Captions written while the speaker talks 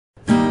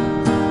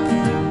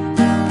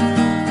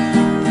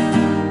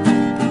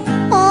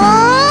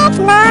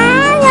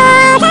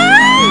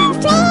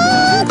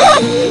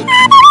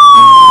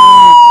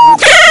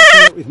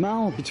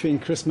between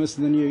Christmas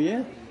and the New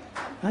Year.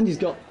 And he's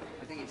got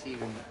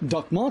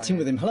Doc Martin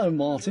with him. Hello,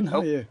 Martin. How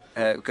are you?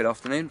 Good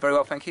afternoon. Very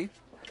well, thank you.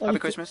 Happy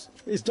Christmas.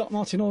 Is Doc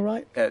Martin all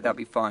right? That'll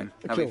be fine.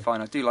 That'll be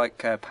fine. I do like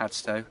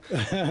Padstow.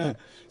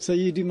 So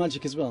you do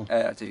magic as well?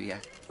 I do, yeah.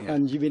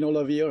 And you've been all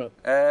over Europe?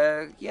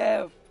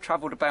 Yeah, I've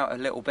travelled about a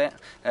little bit.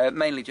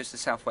 Mainly just the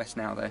southwest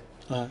now, though.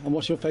 And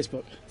what's your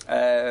Facebook?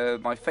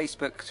 My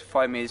Facebook to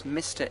find me is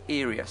Mr.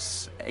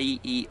 Erius,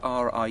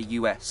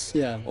 A-E-R-I-U-S,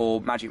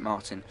 or Magic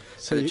Martin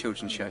for the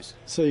children's shows.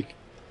 So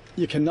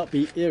you cannot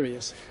be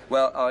Erius?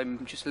 Well,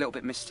 I'm just a little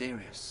bit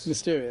mysterious.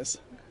 Mysterious?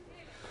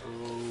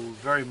 Oh,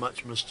 very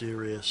much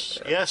mysterious.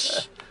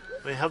 Yes,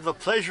 we have the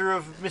pleasure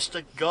of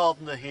Mr.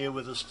 Gardner here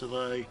with us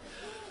today.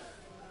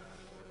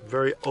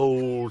 Very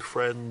old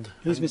friend.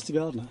 Who's Mr.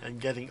 Gardner?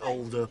 And getting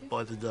older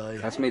by the day.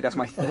 That's me, that's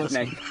my third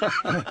name.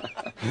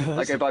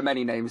 I go by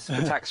many names for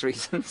tax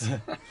reasons.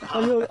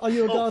 Are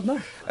you a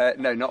gardener?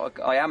 No, not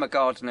I am a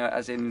gardener,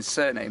 as in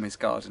surname is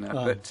Gardner,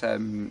 but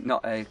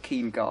not a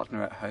keen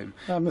gardener at home.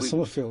 I'm a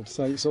Summerfield,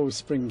 so it's always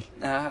spring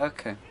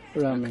okay.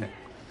 around me.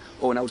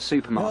 Or an old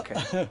supermarket.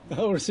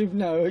 No,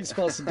 it's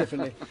spelled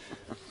differently.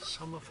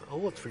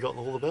 Oh, I'd forgotten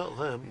all about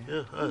them.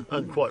 Yeah,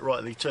 and quite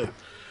rightly too.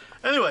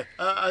 Anyway,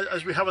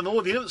 as we have an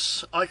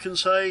audience, I can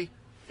say,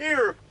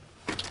 here.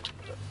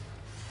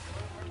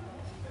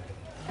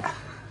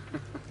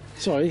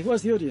 Sorry,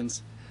 where's the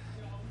audience?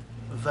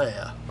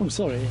 There. I'm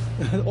sorry.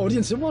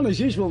 Audience at one as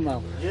usual,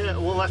 Mal. Yeah,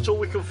 well, that's all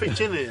we can fit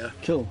in here.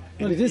 Cool.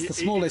 Well, it is the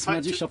smallest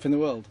magic shop in the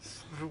world.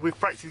 We've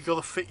practically got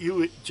to fit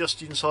you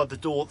just inside the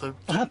door.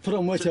 I have put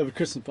on weight over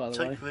Christmas, by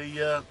the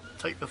way.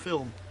 Take the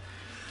film.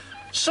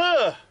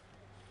 Sir!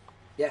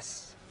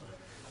 Yes.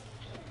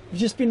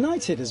 You've just been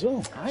knighted as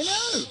well. I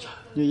know.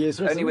 New Year's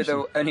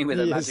resolution. Only with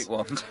a magic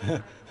wand.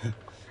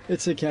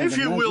 It's okay. If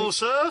you will,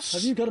 sir.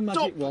 Have you got a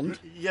magic wand?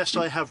 Yes,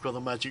 I have got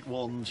a magic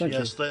wand. Thank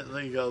you.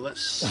 There you go.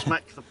 Let's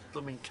smack the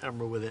blooming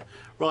camera with it.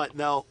 Right,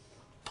 now,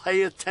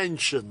 pay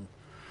attention.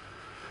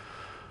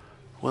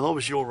 When I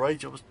was your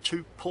age, I was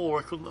too poor.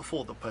 I couldn't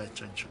afford to pay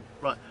attention.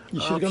 Right.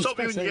 You should have gone stop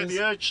me when you get the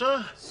urge,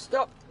 sir.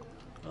 Stop.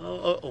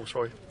 Oh,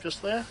 sorry.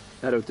 Just there.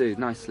 That'll do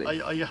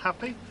nicely. Are you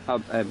happy?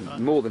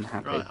 More than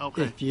happy. Right.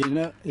 Okay. If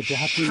you're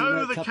happy,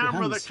 show the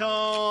camera the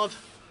card.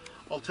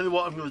 I'll tell you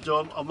what I'm going to do.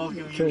 I'm not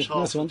going to use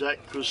half the deck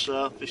because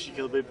this is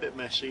going to be a bit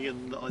messy.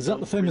 And is that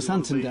the famous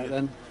Anton deck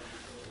then?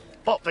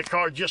 Pop the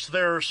card just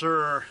there,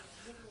 sir.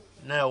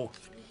 Now,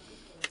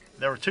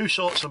 there are two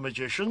sorts of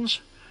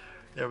magicians.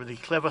 There are the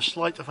clever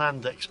sleight of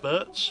hand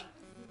experts.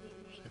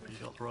 See if he's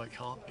got the right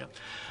card. Yeah.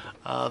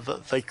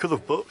 That they could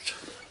have booked.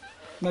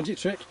 Magic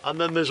trick.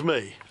 And then there's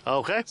me.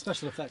 Okay.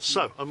 Special effects.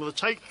 So I'm going to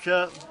take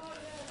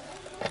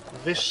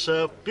this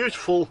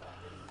beautiful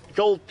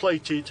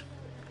gold-plated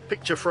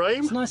picture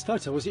frame. It's a nice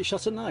photo. Was it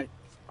shot at night?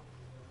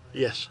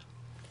 Yes.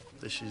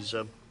 This is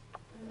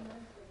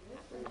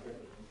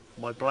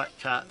my black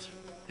cat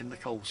in the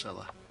coal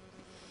cellar.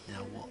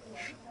 Now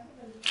watch.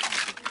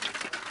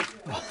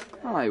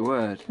 My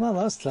word. Well,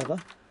 that's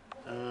clever.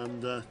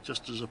 And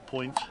just as a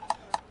point,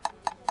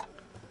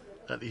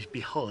 that is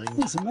behind.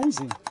 It's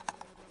amazing.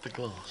 The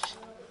glass.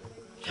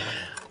 Yeah.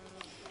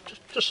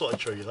 Just thought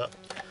I'd show you that.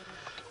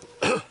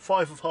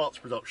 5 of Hearts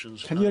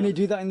Productions. Can you only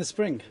do that in the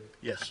spring?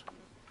 Yes.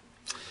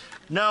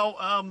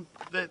 Now,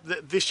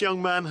 this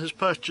young man has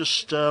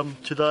purchased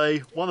today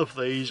one of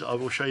these. I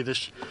will show you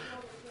this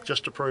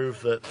just to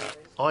prove that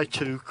I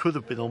too could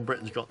have been on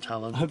Britain's Got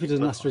Talent. I hope he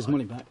doesn't ask for his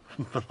money back.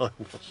 But I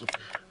wasn't.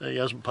 He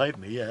hasn't paid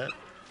me yet.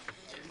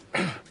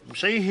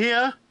 See,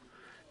 here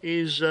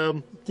is...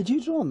 Did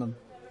you draw on them?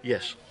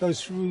 Yes.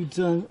 Those rude,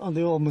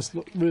 they almost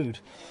look rude.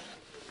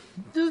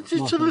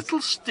 It's a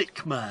little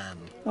stick man.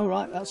 Oh,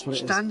 right, that's what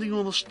it is. Standing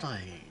on a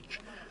stage.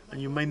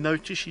 And you may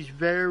notice he's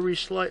very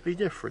slightly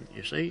different,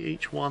 you see.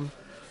 Each one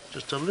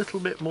just a little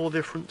bit more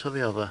different to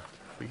the other.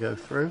 If we go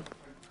through.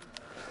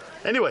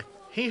 Anyway,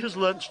 he has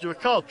learnt to do a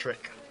card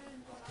trick.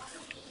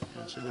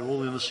 So they're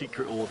all in a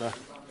secret order.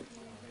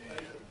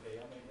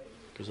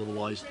 Because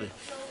otherwise the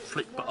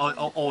flick... But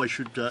I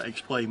should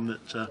explain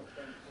that a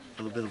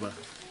bit of a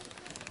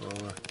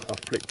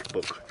flick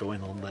book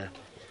going on there.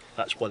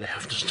 That's why they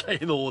have to stay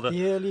in order.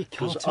 The early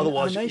because cartoon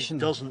otherwise animation. It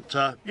doesn't.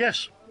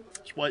 Yes,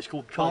 that's why it's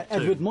called cartoon. By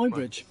Edward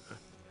Muybridge. Right.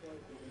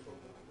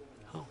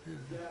 Oh,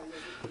 yeah.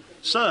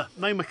 Sir,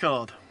 name a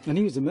card. And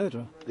he was a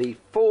murderer. The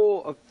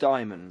 4 of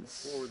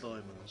diamonds. 4 of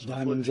diamonds.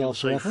 Diamonds I'll are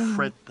say forever.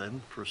 Fred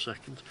then for a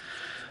second.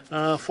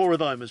 4 of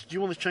diamonds. Do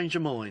you want to change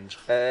your mind?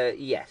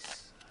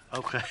 Yes.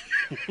 Okay.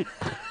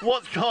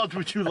 What card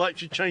would you like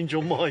to change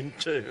your mind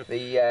to?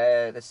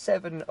 The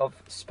 7 of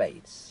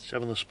spades.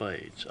 7 of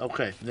spades.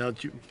 Okay.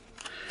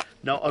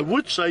 Now, I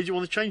would say, do you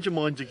want to change your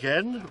mind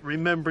again,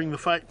 remembering the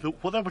fact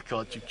that whatever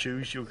card you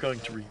choose, you're going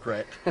to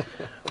regret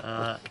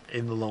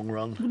in the long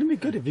run. Wouldn't it be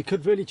good if you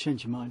could really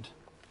change your mind?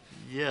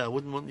 Yeah, I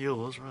wouldn't want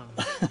yours, right?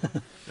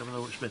 Never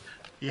know which bit.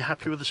 Are you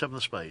happy with the 7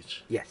 of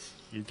spades? Yes.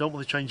 You don't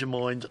want to change your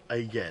mind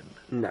again?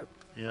 No.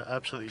 You're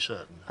absolutely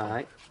certain?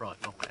 Aye. Right,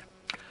 okay.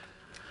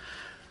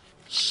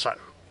 So,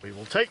 we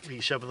will take the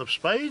 7 of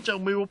spades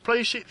and we will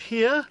place it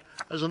here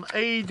as an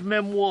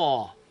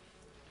aide-memoire.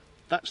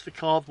 that's the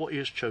card what he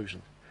has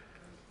chosen.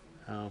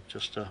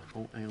 Just oh,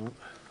 hang on.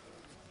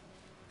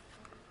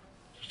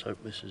 Just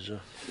hope this is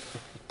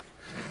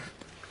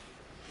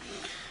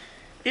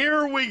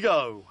Here we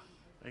go.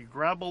 They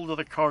grab hold of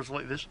the cards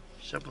like this.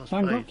 7 of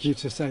spades. I got you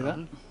to say that.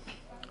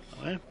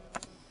 Okay.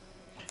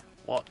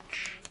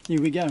 Watch.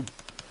 Here we go.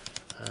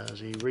 As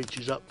he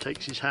reaches up,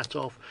 takes his hat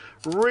off,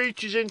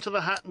 reaches into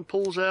the hat and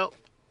pulls out.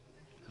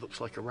 It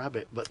looks like a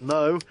rabbit, but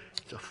no,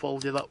 it's a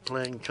folded up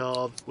playing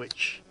card,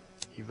 which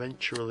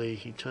eventually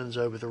he turns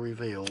over to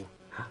reveal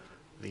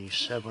the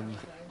 7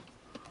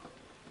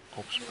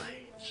 of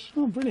spades.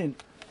 Oh,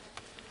 brilliant.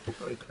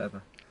 Very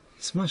clever.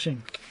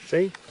 Smashing.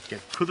 See? You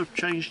could have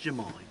changed your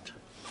mind.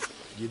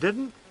 You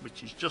didn't,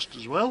 which is just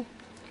as well,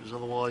 because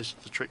otherwise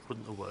the trick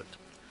wouldn't have worked.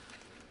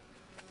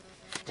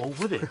 Or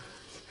would it?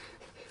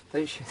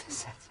 Don't shoot the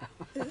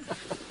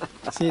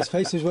setup. See, his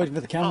face was waiting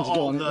for the camera to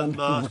go on it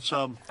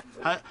then.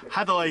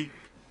 Had I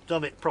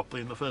done it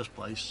properly in the first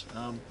place,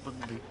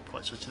 wouldn't be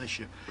quite such an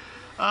issue.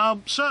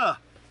 Sir.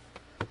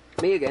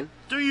 Me again.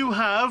 Do you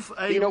have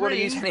a Do you not ring? want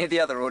to use any of the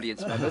other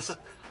audience members?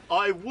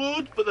 I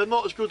would, but they're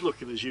not as good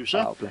looking as you,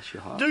 sir. Oh, bless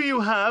your heart. Do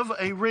you have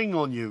a ring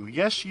on you?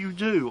 Yes, you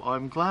do.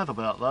 I'm glad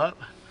about that.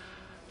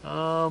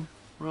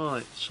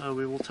 Right, so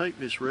we will take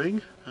this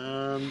ring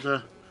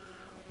and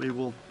we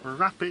will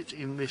wrap it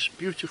in this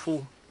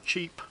beautiful,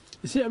 cheap...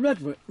 Is it a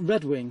red ring?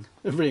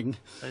 A ring?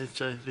 It's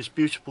this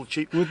beautiful,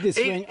 cheap... Would this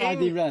ring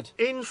ID red?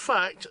 In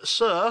fact,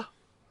 sir,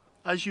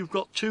 as you've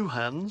got 2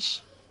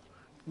 hands,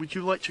 would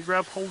you like to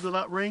grab hold of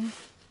that ring?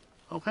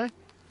 Okay?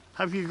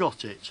 Have you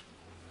got it?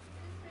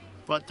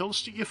 Right, don't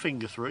stick your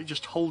finger through it,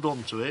 just hold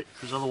on to it,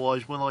 because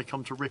otherwise when I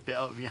come to rip it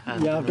out of your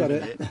hand, yeah, I've got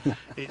it.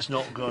 It's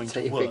not going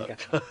to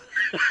work.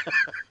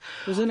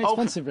 Was it an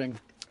expensive ring?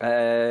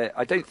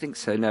 I don't think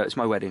so, no, it's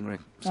my wedding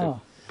ring,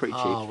 so pretty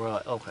cheap. Oh,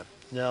 right, okay.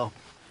 Now,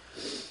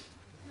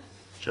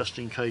 just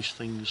in case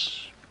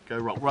things go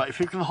wrong. Right, if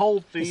you can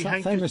hold the It's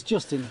that famous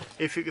Justin.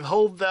 If you can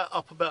hold that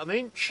up about an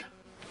inch,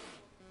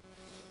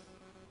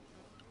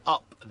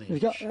 up an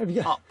inch, have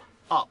you got,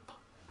 up.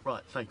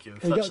 Right, thank you.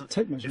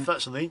 If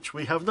that's an inch,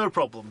 we have no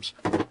problems.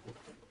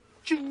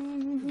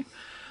 Ching.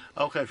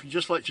 Okay, if you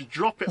just like to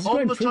drop it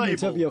on the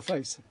table. Over your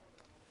face.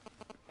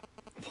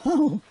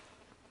 Wow.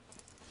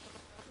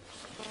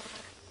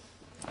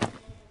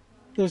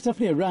 There's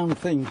definitely a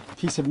round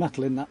piece of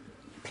metal in that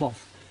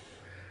cloth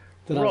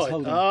that I was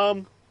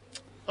holding.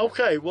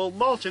 Okay, well,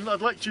 Martin,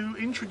 I'd like to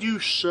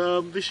introduce,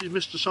 this is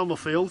Mr.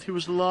 Summerfield. He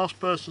was the last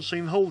person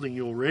seen holding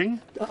your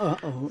ring.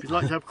 If you'd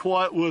like to have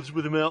quiet words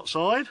with him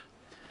outside.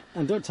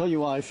 And don't tell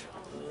your wife.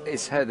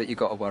 It's her that you've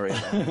got to worry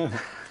about.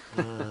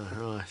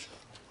 Right.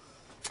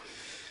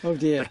 Oh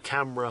dear. The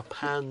camera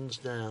pans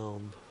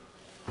down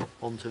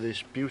onto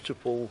this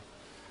beautiful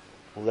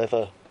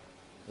leather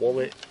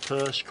wallet,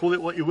 purse, call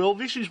it what you will.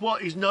 This is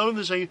what is known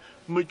as a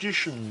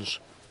magician's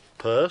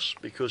purse,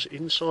 because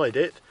inside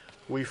it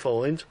we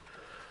find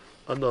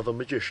another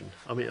magician,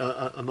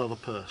 another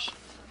purse.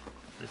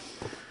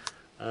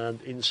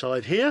 And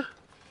inside here,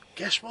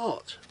 guess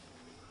what?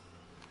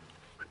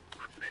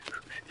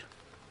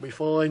 We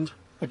find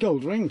a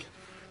gold ring.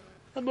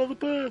 Another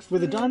purse.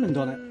 With a diamond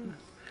on it.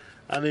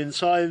 And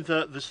inside,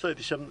 there's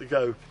 37 to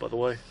go, by the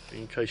way,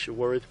 in case you're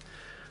worried.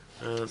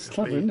 It's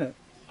clever, isn't it?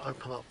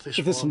 Open up this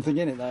If there's something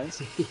in it, that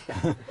is.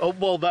 Oh,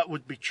 well, that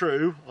would be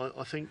true.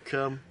 I think,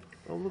 oh,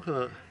 look at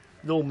that.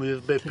 Normally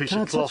there's a bit of piece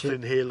of cloth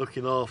in here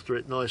looking after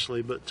it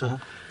nicely, but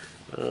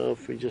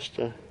if we just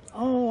oh,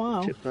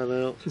 wow. tip that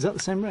out. Is that the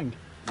same ring?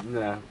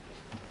 No.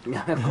 No,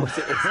 of course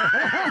it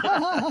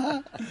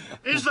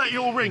is. Is that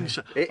your ring,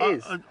 sir? It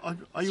is.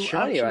 Are you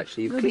shiny,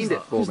 actually. You've cleaned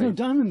it for There's me. no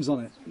diamonds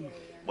on it.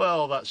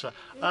 Well, that's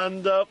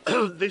and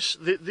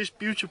this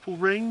beautiful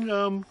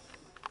ring.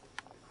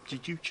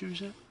 Did you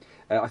choose it?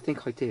 I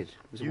think I did.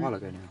 It was a while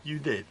ago now. You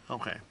did.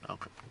 Okay.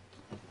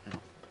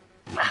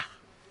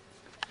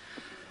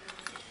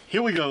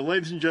 Here we go,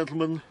 ladies and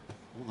gentlemen.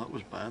 Oh, that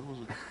was bad,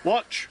 wasn't it?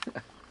 Watch.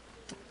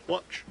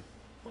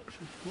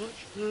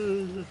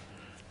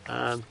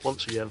 And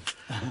once again,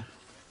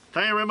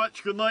 thank you very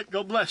much. Good night.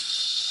 God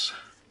bless.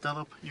 Done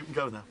up. You can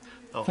go now.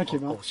 Oh, Thank you,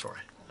 Mark. Oh, sorry.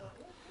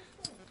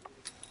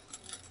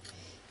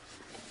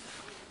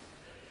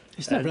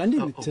 It's never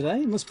ended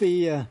today. It must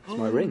be. It's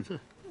my ring.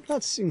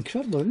 That's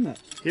incredible, isn't it?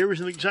 Here is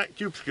an exact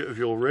duplicate of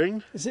your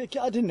ring. Is it?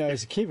 I didn't know it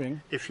was a key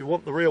ring. If you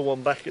want the real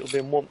one back, it'll be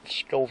in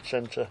Wants Gold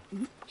Centre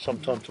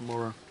sometime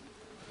tomorrow.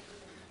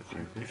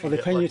 Are they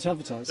paying you to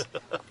advertise?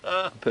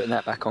 Putting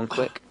that back on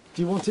quick.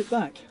 Do you want it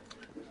back?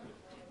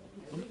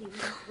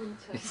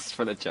 He's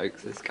full of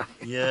jokes, this guy.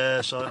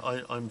 Yes,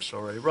 I'm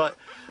sorry. Right.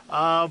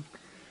 Not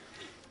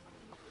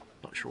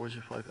sure as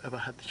if I've ever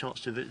had the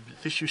chance to do this.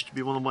 This used to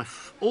be one of my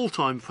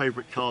all-time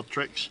favourite card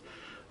tricks,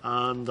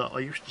 and I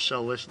used to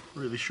sell this.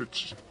 Really should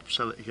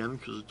sell it again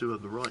because I do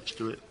have the rights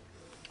to it.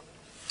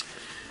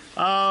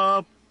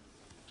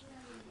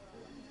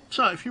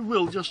 So, if you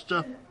will, just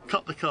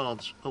cut the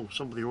cards. Oh,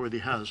 somebody already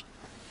has.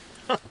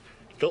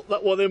 Got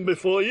that one in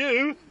before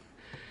you.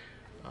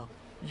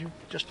 You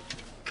just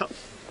cut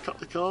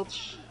the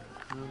cards,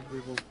 and we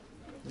will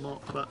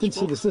mark that Didn't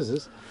spot. see the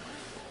scissors.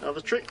 Now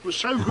the trick was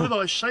so good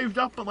I saved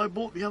up and I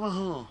bought the other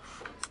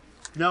half.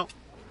 Now,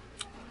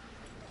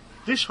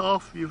 this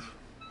half you've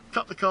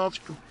cut the cards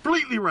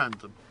completely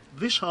random.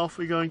 This half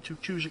we're going to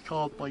choose a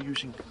card by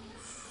using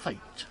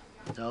fate.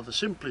 Now the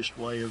simplest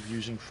way of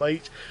using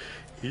fate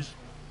is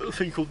a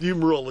thing called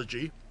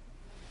numerology,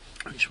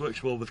 which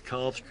works well with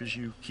cards because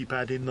you keep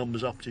adding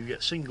numbers up till you get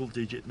a single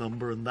digit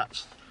number, and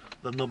that's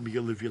the number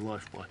you live your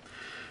life by.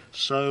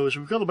 So as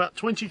we've got about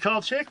 20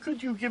 cards here,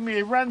 could you give me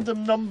a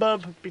random number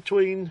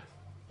between...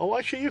 Oh,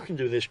 actually you can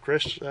do this,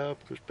 Chris,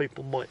 because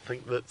people might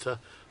think that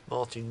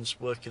Martin's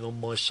working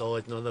on my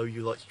side and I know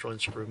you like to try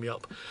and screw me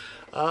up.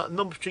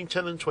 Number between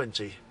 10 and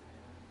 20.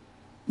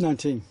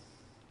 19.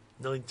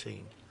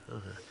 19.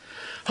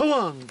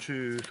 1,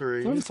 2,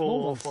 3,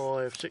 4,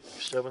 5, 6,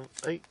 7,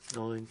 8,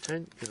 9,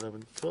 10,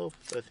 11, 12,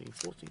 13,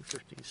 14,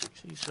 15,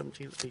 16,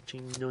 17,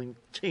 18,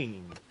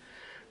 19.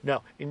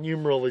 Now, in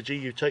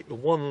numerology, you take the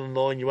 1 and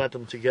the 9, you add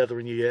them together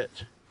and you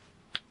get...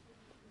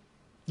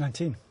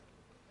 19.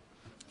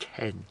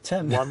 10.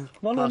 10. 1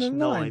 plus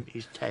 9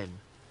 is 10.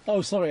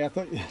 Oh, sorry, I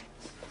thought you...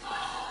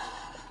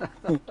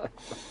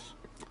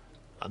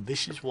 And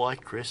this is why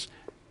Chris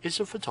is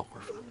a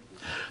photographer.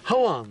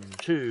 1,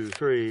 2,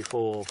 3,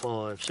 4,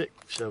 5, 6,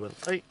 7,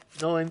 8,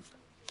 9,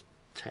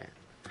 10.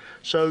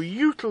 So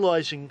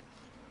utilising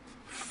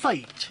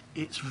fate,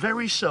 its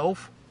very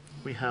self,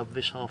 we have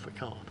this half a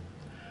card.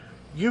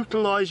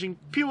 Utilising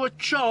pure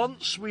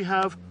chance, we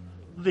have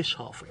this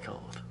half a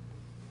card.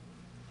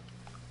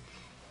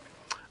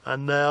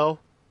 And now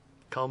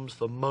comes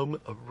the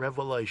moment of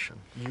revelation.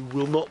 You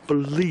will not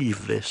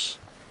believe this.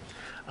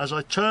 As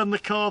I turn the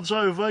cards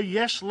over,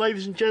 yes,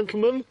 ladies and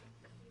gentlemen,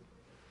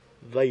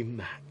 they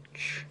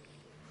match.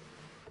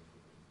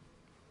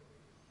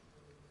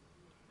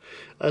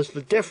 As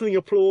the deafening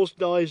applause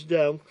dies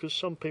down, because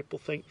some people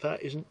think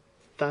that isn't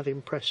that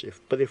impressive,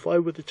 but if I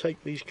were to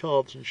take these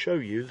cards and show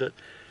you that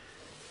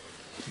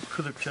you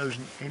could have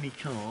chosen any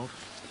card.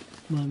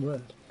 My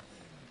word.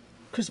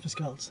 Christmas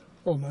cards,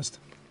 almost.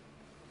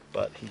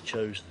 But he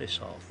chose this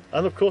half.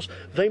 And of course,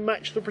 they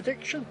match the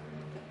prediction.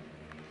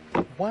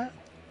 Wow.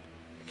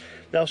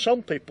 Now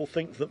some people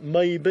think that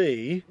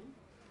maybe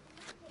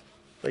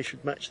they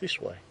should match this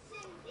way,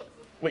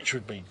 which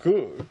would be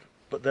good,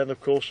 but then of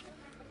course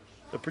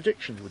the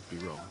prediction would be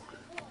wrong.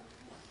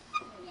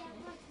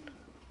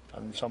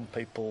 And some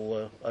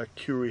people are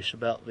curious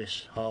about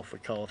this half a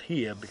card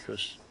here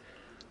because,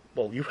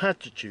 well, you had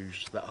to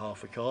choose that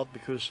half a card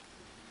because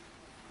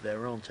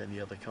there aren't any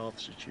other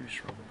cards to choose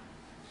from.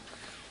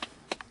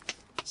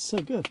 So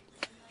good.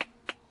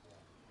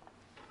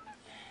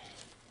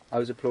 I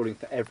was applauding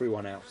for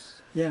everyone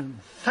else. Yeah.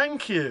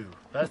 Thank you.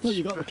 I thought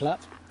you got the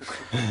clap.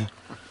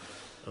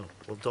 Oh,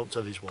 well, don't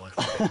tell his wife.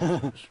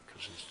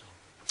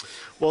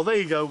 Well, there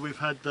you go. We've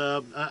had,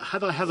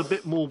 had I had a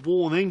bit more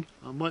warning,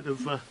 I might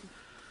have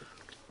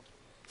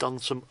done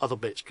some other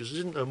bits, because I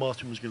didn't know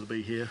Martin was going to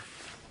be here.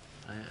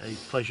 A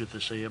pleasure to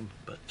see him.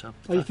 But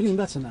are you feeling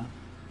better now?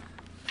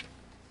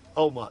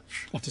 Oh,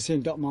 much. After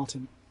seeing Dr.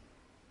 Martin?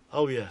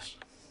 Oh, yes.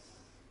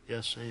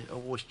 Yes, he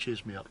always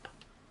cheers me up.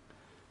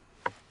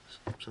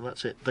 So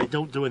that's it. They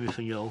don't do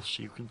anything else.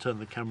 You can turn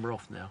the camera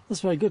off now.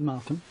 That's very good,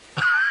 Malcolm.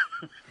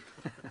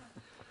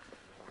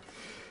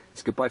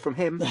 It's goodbye from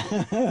him.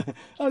 Oh,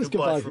 it's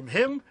goodbye from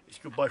him. It's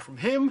goodbye from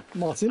him.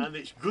 Martin. And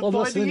it's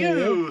goodbye to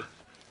you.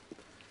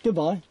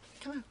 Goodbye.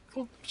 Come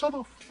on, sign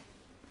off.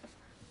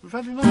 We've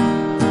had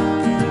enough.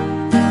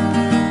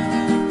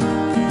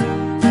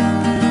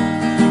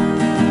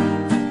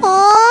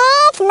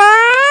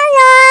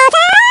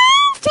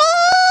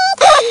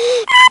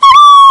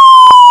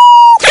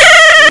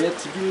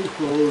 It's a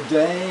beautiful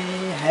day,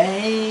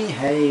 hey,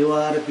 hey,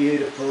 what a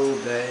beautiful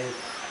day.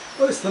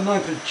 Well, it's the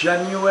 9th of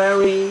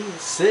January,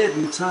 Sid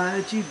and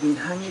tired, you've been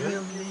hanging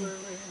around me,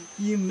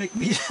 you make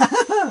me...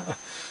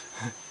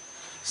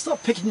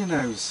 Stop picking your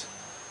nose.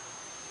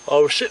 I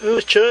was sitting in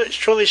the church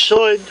trying to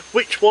decide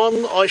which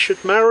one I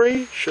should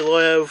marry. Shall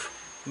I have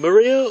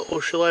Maria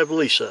or shall I have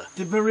Lisa?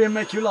 Did Maria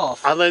make you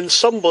laugh? And then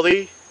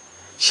somebody,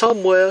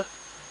 somewhere,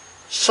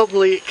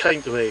 suddenly it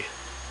came to me.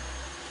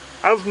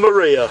 Have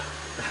Maria.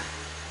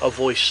 A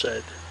voice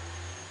said,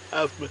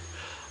 Ave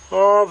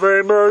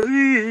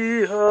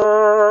Maria.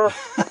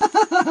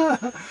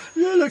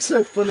 You look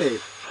so funny.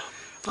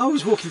 I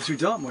was walking through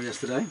Dartmoor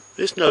yesterday.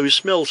 This nose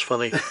smells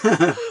funny.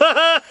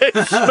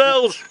 It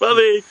smells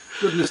funny.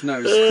 Goodness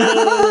knows.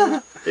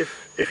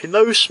 If your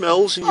nose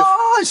smells and you...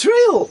 Oh, it's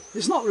real.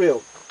 It's not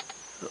real.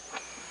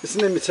 It's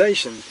an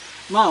imitation.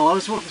 Mal, I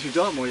was walking through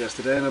Dartmoor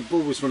yesterday and a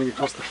bull was running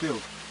across the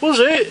field. Was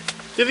it?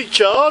 Did it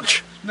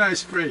charge? No,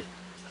 it's free.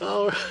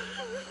 Oh.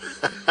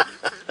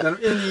 Then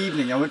in the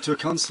evening I went to a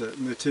concert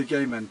and there were 2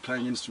 gay men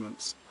playing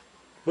instruments.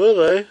 Were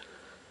they?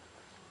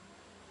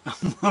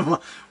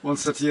 One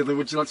said to the other,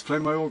 would you like to play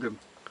my organ?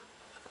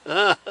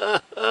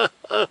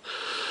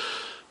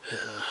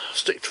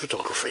 Stick to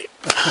photography.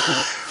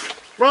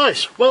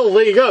 Right, well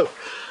there you go.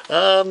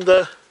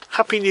 And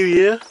Happy New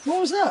Year.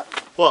 What was that?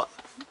 What?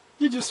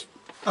 You just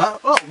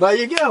Well, there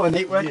you go. And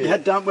he went,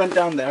 went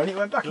down there, and he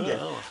went back again.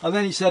 And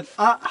then he said,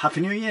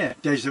 Happy New Year,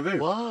 déjà vu.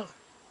 Wow.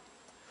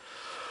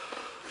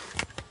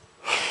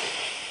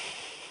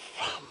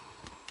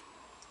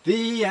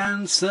 The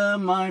answer,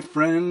 my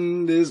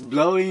friend, is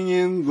blowing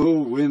in the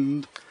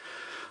wind.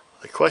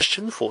 A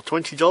question for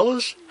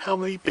 $20. How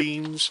many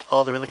beans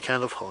are there in a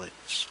can of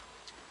Heinz?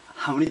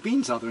 How many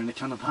beans are there in a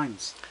can of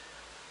Heinz?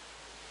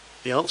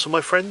 The answer, my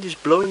friend, is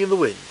blowing in the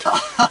wind.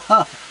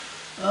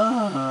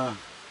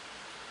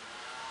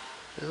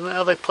 Isn't that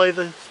how they play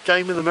the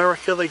game in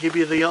America? They give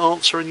you the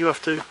answer and you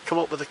have to come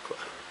up with a...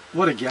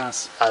 What a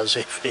gas. As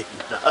if you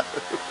know.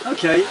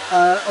 Okay,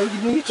 are we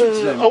doing a trick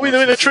today? Are we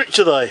doing a trick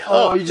today?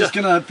 Oh, you're just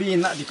going to be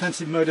in that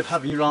defensive mode of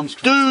having your arms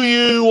crossed? Do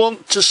you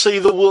want to see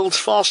the world's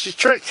fastest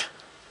trick?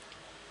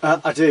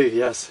 I do,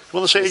 yes.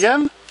 Want to see it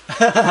again?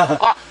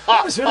 That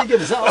was really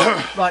good, is that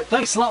all? Right,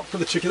 thanks a lot for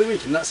the trick of the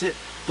week, and that's it.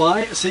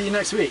 Bye, see you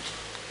next week.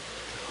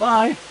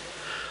 Bye.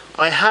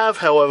 I have,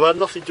 however,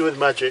 nothing to do with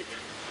magic.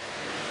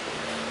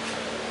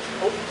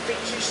 Oh,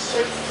 this is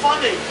so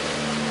funny.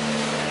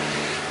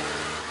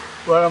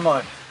 Where am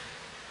I?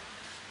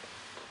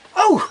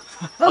 Oh!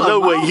 I know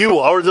where you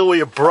are, I know where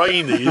your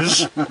brain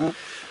is.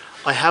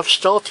 I have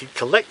started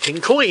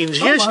collecting coins,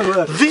 yes.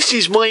 This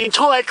is my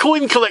entire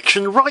coin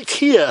collection right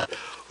here.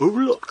 Oh,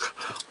 look.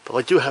 But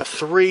I do have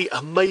 3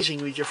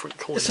 amazingly different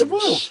coins.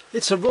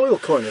 It's a royal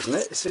coin, isn't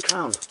it? It's a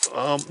crown.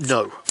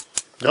 No.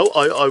 No,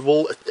 I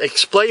will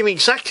explain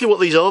exactly what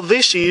these are.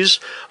 This is,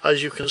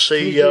 as you can see...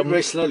 Can you do it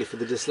very slowly for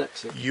the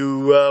dyslexic?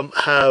 You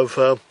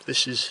have,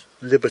 this is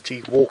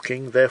Liberty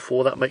walking,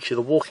 therefore that makes you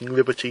the walking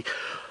Liberty.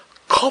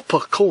 Copper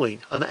coin,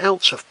 an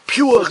ounce of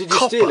pure did you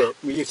copper. Steal it?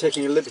 Were you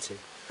taking a liberty?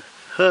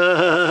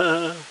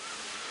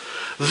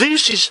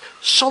 This is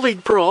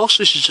solid brass.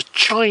 This is a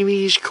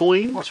Chinese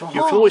coin. You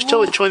can always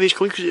tell it's a Chinese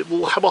coin because it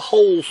will have a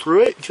hole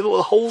through it. Do you know what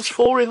the hole's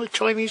for in a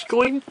Chinese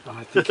coin?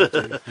 I think I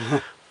do.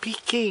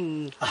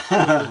 Peking.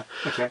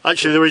 Okay.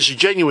 Actually, there is a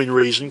genuine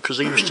reason, because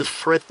they used to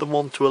thread them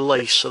onto a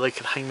lace so they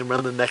could hang them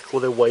around the neck or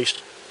their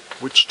waist,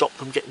 which stopped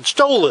them getting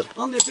stolen.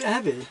 Aren't they a bit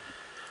heavy?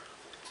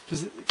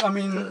 I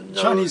mean,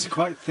 Chinese are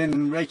quite thin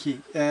and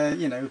raky,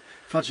 you know,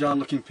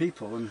 fragile-looking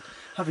people, and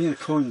having the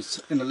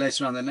coins in the lace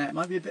around their neck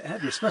might be a bit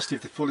heavy, especially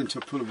if they fall into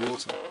a pool of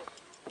water.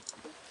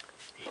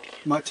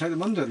 Might take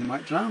them under, they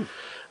might drown.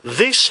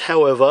 This,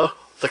 however,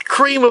 the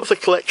cream of the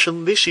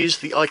collection, this is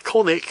the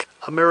iconic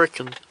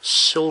American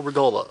silver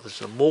dollar.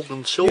 This is a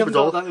Morgan silver dollar.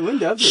 You haven't got that in the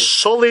window, have you?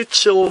 Solid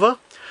silver.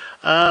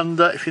 And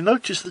if you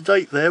notice the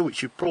date there,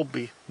 which you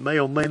probably may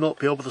or may not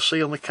be able to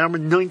see on the camera,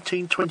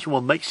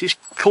 1921 makes this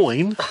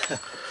coin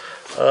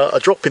a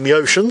drop in the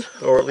ocean,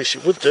 or at least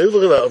it would do.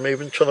 Look at that, I'm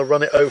even trying to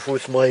run it over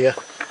with my...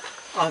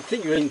 I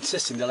think you're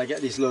insisting that I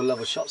get these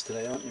low-level shots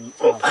today, aren't you?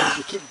 Oh,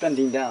 you keep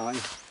bending down.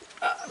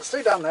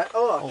 Stay down there.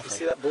 Oh, I can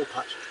see that ball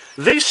patch.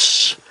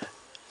 This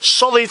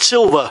solid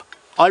silver,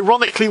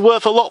 ironically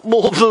worth a lot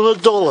more than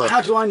 $1.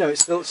 How do I know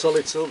it's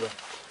solid silver?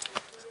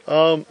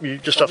 You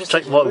just have to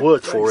take my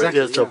word for it.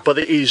 Yeah. But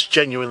it is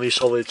genuinely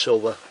solid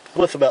silver,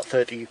 worth about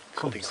 30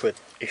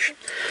 quid-ish.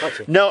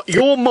 Now,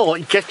 you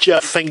might get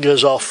your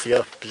fingers off,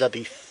 you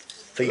bloody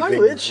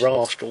thieving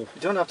rascal. You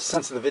don't have to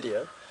censor the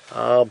video.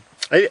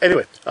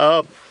 Anyway,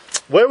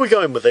 where we're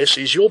going with this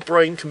is your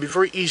brain can be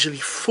very easily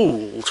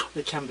fooled.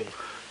 It can be.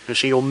 You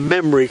see, your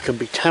memory can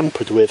be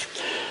tampered with.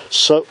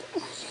 So,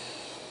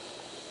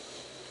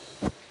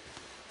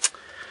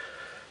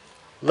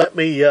 let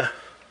me...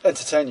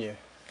 entertain you.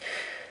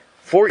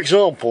 For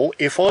example,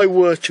 if I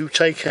were to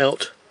take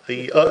out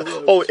the...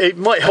 it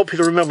might help you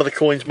to remember the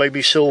coins,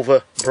 maybe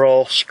silver,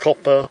 brass,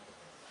 copper,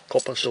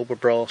 silver,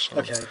 brass.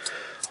 Okay.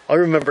 I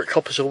remember it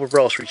copper, silver,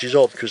 brass, which is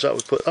odd because that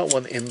would put that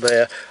one in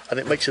there and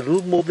it makes it a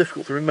little more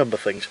difficult to remember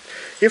things.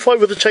 If I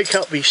were to take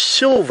out the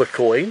silver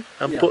coin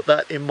and put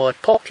that in my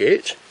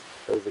pocket,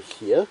 over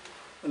here...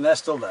 And they're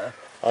still there.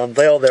 And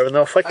they are there. And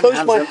now if I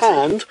close my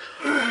hand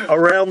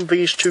around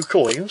these 2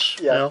 coins,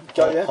 now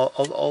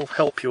I'll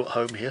help you at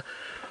home here.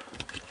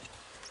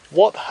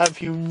 What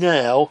have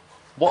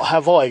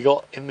I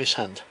got in this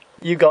hand?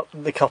 You got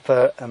the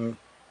copper,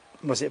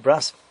 was it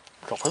brass?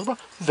 Copper,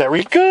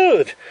 very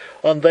good.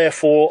 And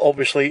therefore,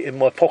 obviously, in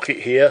my pocket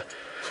here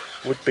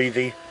would be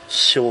the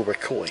silver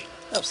coin.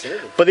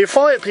 Absolutely. But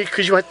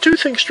because you had 2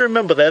 things to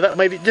remember there, that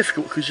made it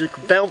difficult because you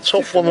could bounce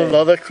off one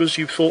another because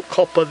you thought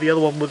copper, the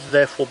other one would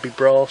therefore be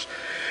brass.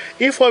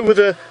 If I were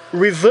to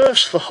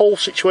reverse the whole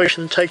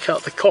situation and take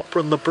out the copper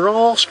and the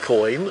brass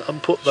coin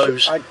and put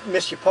those... I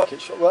missed your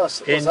pocket.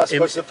 Was I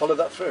supposed to follow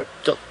that through?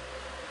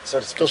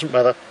 Doesn't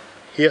matter.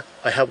 Here,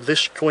 I have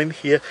this coin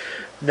here.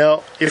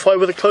 Now, if I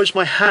were to close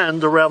my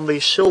hand around the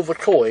silver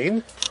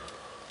coin,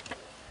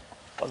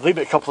 I'll leave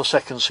it a couple of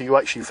seconds so you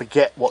actually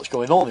forget what's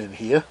going on in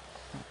here.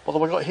 What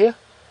have I got here?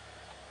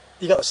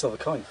 You got the silver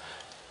coin.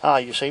 Ah,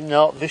 you see,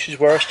 now this is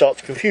where I start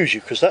to confuse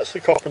you, because that's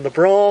the copper and the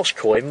brass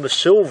coin. The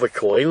silver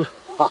coin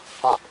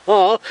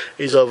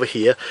is over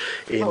here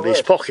in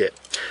this pocket.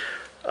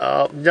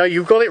 Now,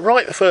 you got it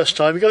right the first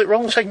time, you got it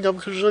wrong the second time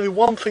because there's only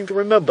one thing to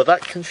remember.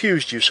 That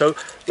confused you, so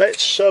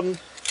let's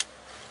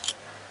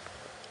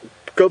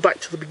go go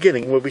back to the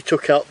beginning where we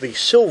took out the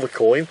silver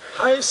coin.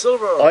 Hi,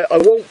 silver. I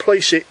won't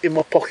place it in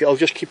my pocket, I'll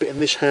just keep it in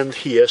this hand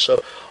here.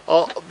 So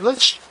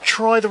let's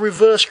try the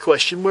reverse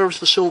question. Where is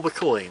the silver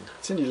coin?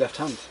 It's in your left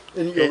hand.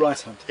 In your right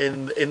hand.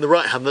 In the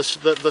right hand, that's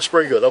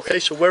very good. Okay,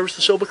 so where is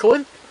the silver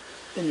coin?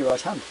 In your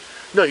right hand.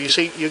 No, you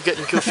see, you're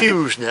getting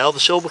confused now. The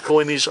silver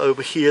coin is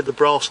over here, the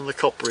brass and the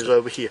copper is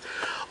over here.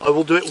 I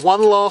will do it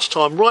one last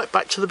time, right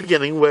back to the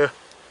beginning, where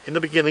in the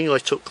beginning I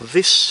took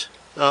this,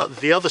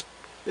 the other...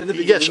 In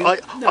the yes,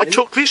 I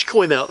took this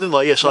coin out, didn't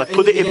I? Yes, I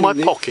put it in my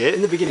pocket.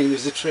 In the beginning there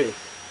was a tree.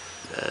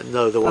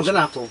 No, there wasn't.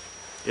 And an apple.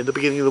 In the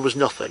beginning there was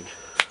nothing.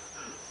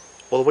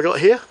 What have I got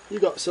here? You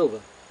got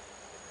silver.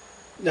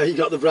 No, you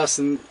got the brass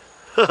and...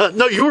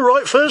 No, you were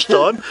right first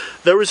time.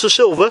 There is the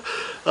silver.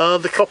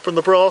 The copper and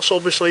the brass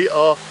obviously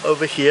are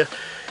over here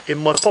in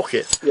my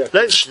pocket. Yeah.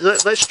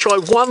 Let's try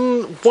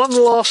one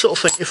last little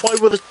thing. If I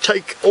were to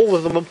take all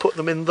of them and put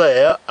them in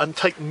there and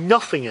take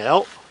nothing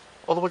out,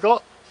 what have I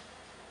got?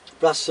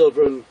 Brass,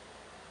 silver and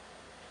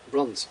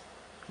bronze.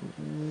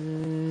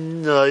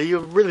 No, you're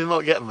really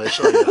not getting this,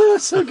 are you?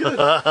 So good.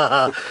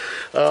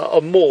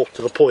 I'm more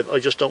to the point, I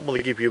just don't want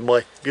to give you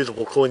my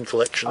beautiful coin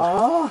collection.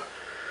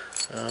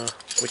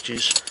 Which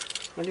is...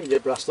 I'm going to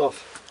get brassed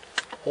off.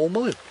 All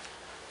mine.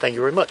 Thank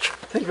you very much.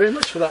 Thank you very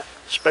much for that.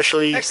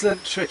 Especially...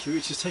 Excellent trick,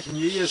 which has taken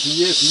you years and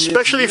years and years.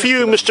 Especially for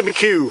you, Mr.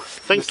 McHugh.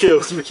 Thank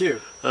you. Mr.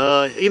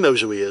 McHugh. He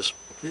knows who he is.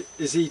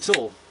 Is he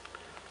tall?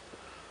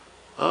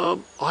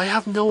 I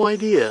have no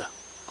idea.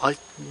 I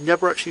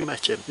never actually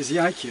met him. Is he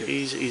IQ?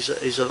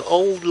 He's an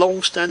old,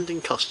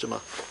 long-standing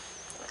customer.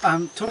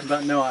 I'm talking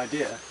about no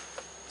idea.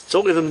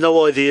 Talking of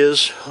no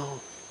ideas. Oh,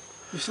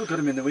 you've still got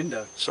him in the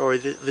window. Sorry,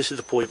 this is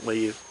the point where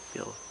you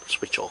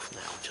switch off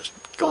now. Just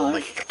go and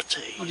make a cup of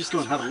tea. I'll just go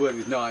and have a word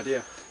with no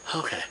idea.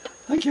 Okay.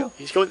 Thank you.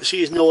 He's going to see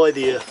his no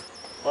idea.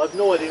 I have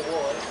no idea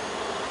why.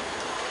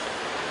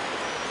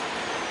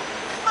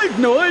 I've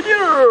no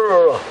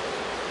idea.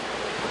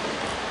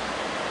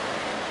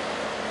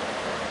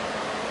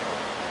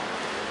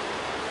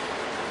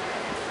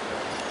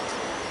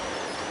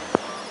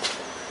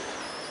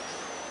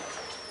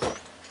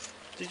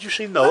 Did you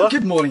see Noah?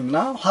 Good morning,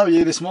 Mal. How are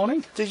you this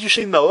morning? Did you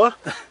see Noah?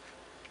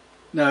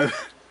 No.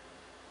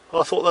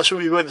 I thought that's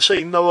what you were going to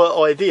see.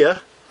 Noah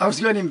idea. I was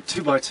going in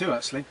 2 by 2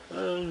 actually.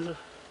 Good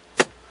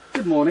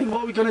morning.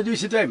 What are we going to do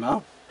today,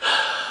 Mal?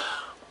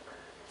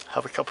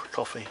 Have a cup of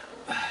coffee.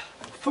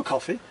 For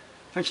coffee?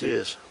 Thank you.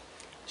 Cheers.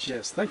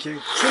 Cheers. Thank you.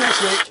 See you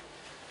next week.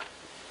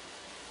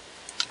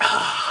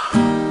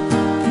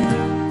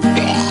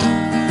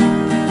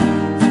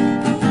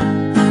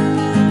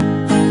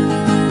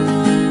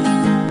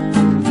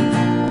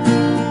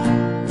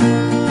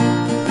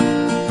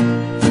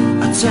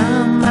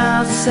 Turn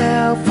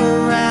myself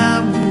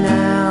around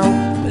now,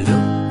 I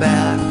look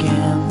back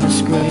in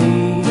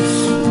disgrace.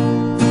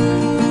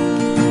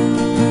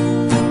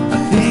 I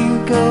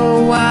think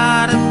of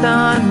what I've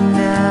done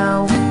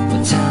now,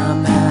 when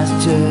time has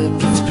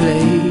took its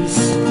place.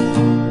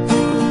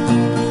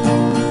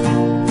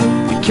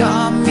 You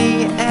call me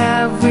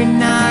every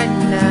night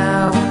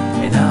now,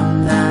 and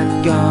I'm not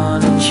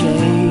gonna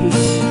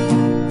chase.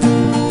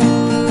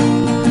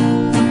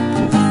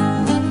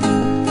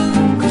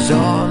 'Cause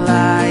all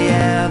I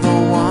ever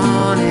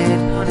wanted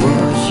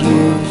was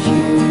you.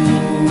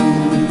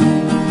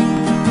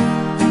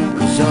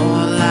 'Cause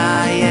all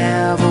I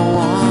ever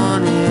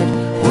wanted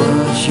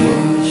was you.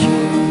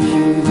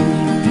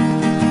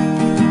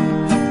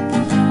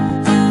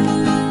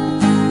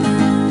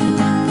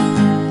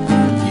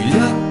 You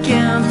look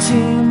into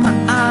my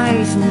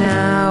eyes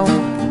now,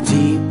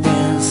 deep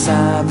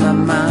inside my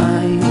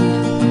mind.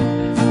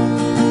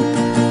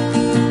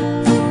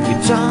 You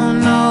don't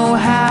know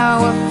how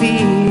I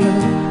feel,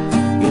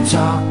 you're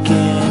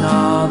talking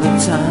all the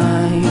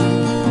time.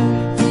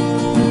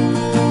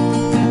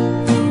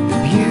 The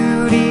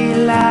beauty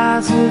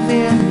lies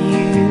within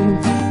you,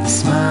 the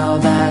smile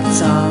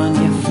that's on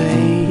your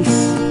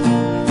face.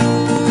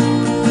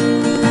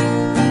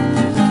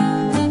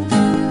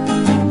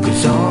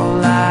 'Cause all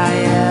I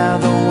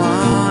ever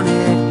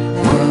wanted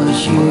was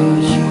you.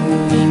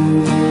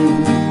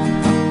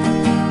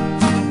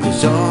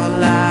 'Cause all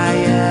I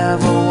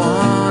ever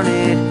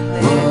wanted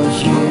was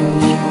you.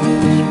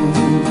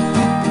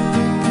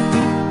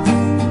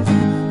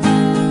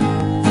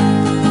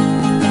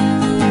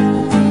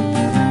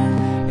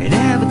 And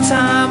every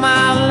time I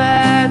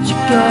let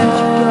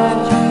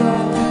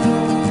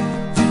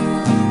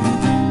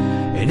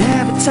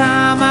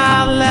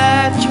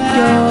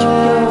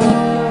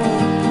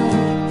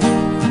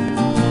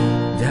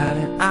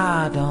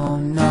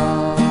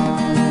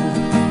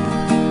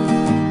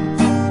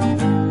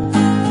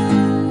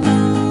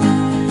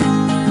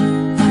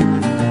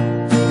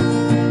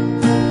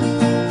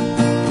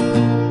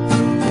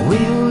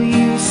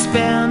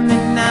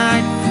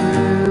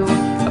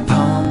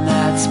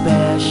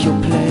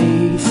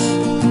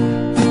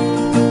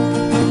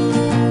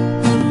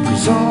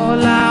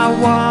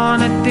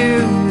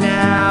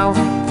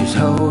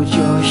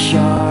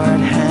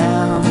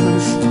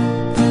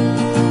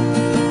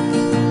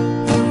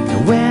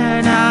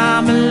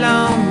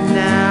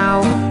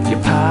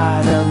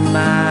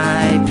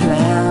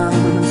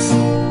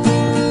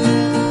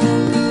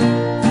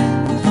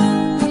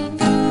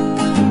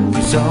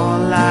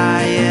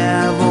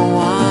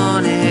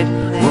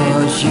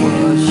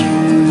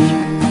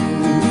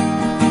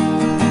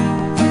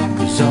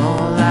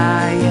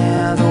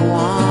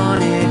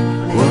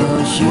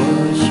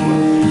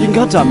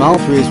contact Mal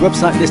through his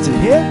website listed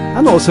here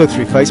and also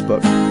through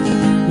Facebook.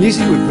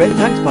 Music with great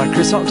thanks by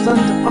Chris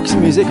Oxland, Oxy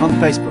Music on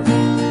Facebook.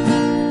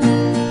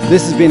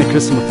 This has been a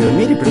Chris Summerfield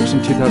Media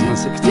Production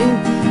 2016.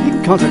 You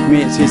can contact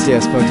me at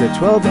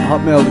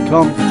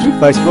ccsphoto12@hotmail.com through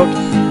Facebook,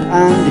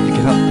 and if you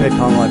can help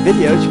PayPal my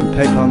videos, you can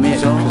PayPal me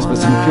at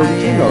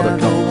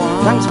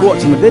chrissummerfield@gmail.com. Thanks for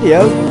watching the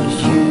video.